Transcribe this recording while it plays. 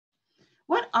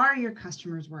What are your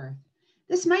customers worth?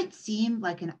 This might seem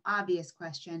like an obvious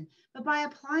question, but by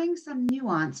applying some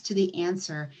nuance to the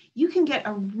answer, you can get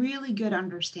a really good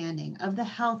understanding of the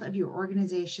health of your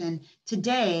organization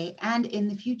today and in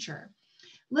the future.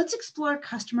 Let's explore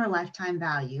customer lifetime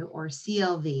value, or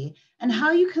CLV, and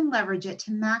how you can leverage it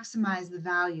to maximize the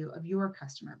value of your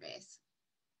customer base.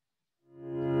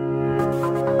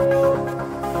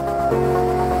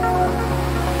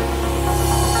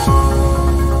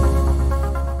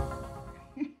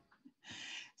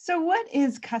 So what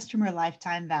is customer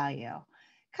lifetime value?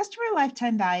 Customer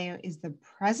lifetime value is the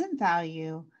present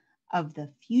value of the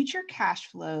future cash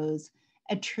flows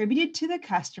attributed to the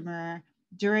customer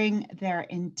during their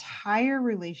entire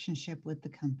relationship with the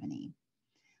company.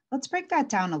 Let's break that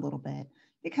down a little bit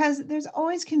because there's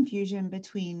always confusion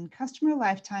between customer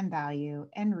lifetime value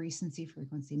and recency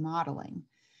frequency modeling.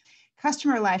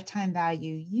 Customer lifetime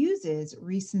value uses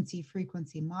recency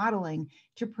frequency modeling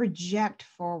to project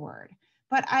forward.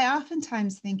 But I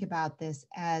oftentimes think about this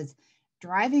as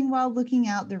driving while looking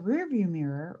out the rearview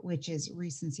mirror, which is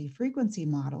recency frequency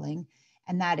modeling,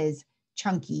 and that is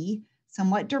chunky,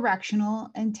 somewhat directional,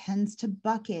 and tends to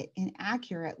bucket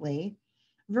inaccurately,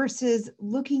 versus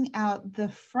looking out the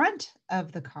front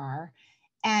of the car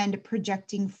and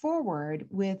projecting forward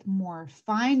with more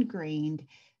fine-grained,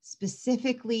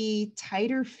 specifically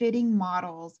tighter fitting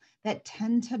models that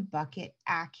tend to bucket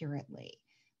accurately.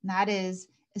 And that is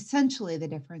essentially the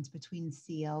difference between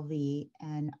CLV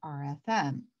and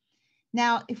RFM.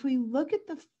 Now, if we look at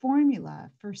the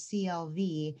formula for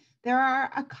CLV, there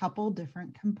are a couple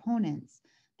different components.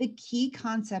 The key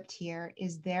concept here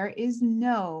is there is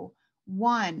no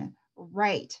one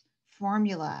right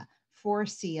formula for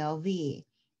CLV.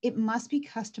 It must be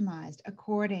customized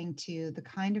according to the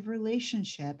kind of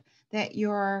relationship that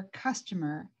your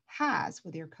customer has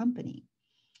with your company.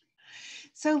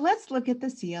 So let's look at the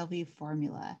CLV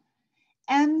formula.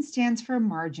 M stands for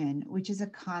margin, which is a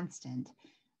constant.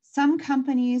 Some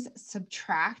companies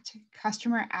subtract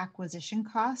customer acquisition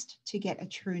cost to get a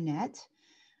true net.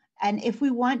 And if we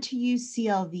want to use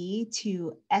CLV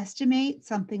to estimate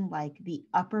something like the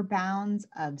upper bounds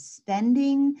of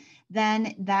spending,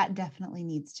 then that definitely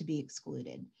needs to be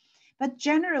excluded. But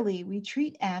generally, we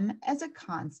treat M as a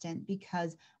constant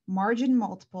because margin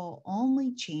multiple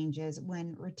only changes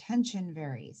when retention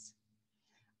varies.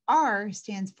 R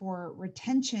stands for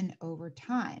retention over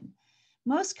time.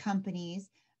 Most companies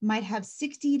might have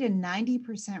 60 to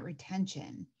 90%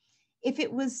 retention. If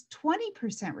it was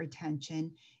 20%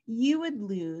 retention, you would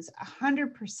lose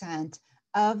 100%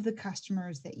 of the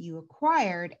customers that you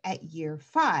acquired at year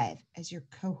 5 as your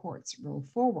cohorts roll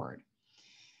forward.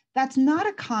 That's not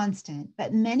a constant,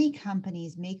 but many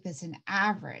companies make this an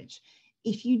average.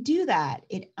 If you do that,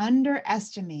 it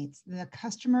underestimates the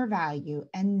customer value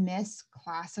and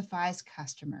misclassifies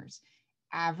customers.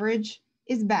 Average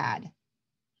is bad.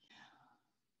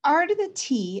 R to the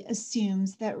T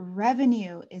assumes that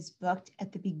revenue is booked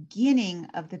at the beginning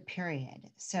of the period,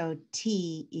 so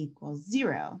T equals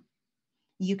 0.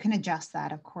 You can adjust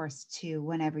that, of course, to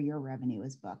whenever your revenue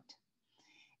is booked.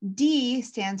 D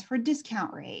stands for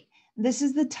discount rate. This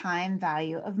is the time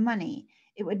value of money.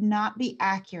 It would not be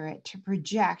accurate to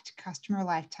project customer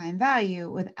lifetime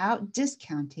value without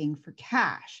discounting for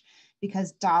cash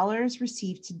because dollars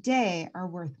received today are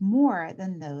worth more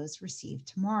than those received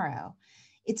tomorrow.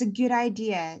 It's a good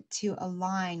idea to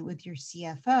align with your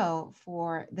CFO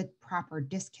for the proper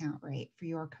discount rate for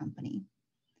your company.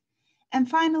 And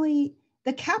finally,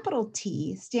 the capital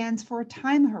T stands for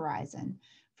time horizon.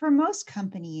 For most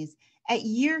companies, at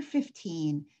year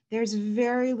 15, there's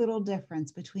very little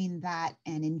difference between that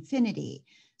and infinity.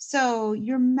 So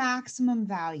your maximum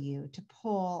value to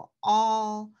pull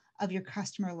all of your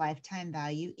customer lifetime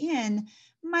value in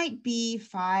might be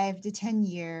 5 to 10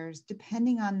 years,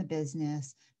 depending on the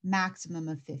business, maximum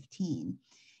of 15.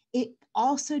 It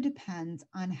also depends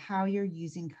on how you're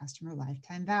using customer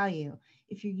lifetime value.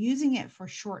 If you're using it for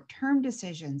short-term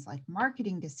decisions like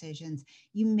marketing decisions,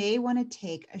 you may want to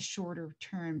take a shorter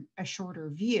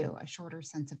view, a shorter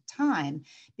sense of time,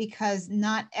 because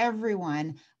not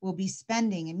everyone will be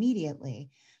spending immediately.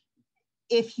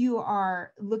 If you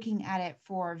are looking at it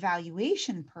for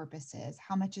valuation purposes,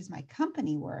 how much is my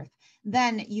company worth,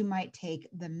 then you might take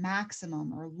the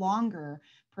maximum or longer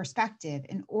perspective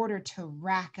in order to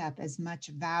rack up as much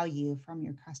value from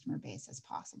your customer base as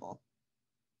possible.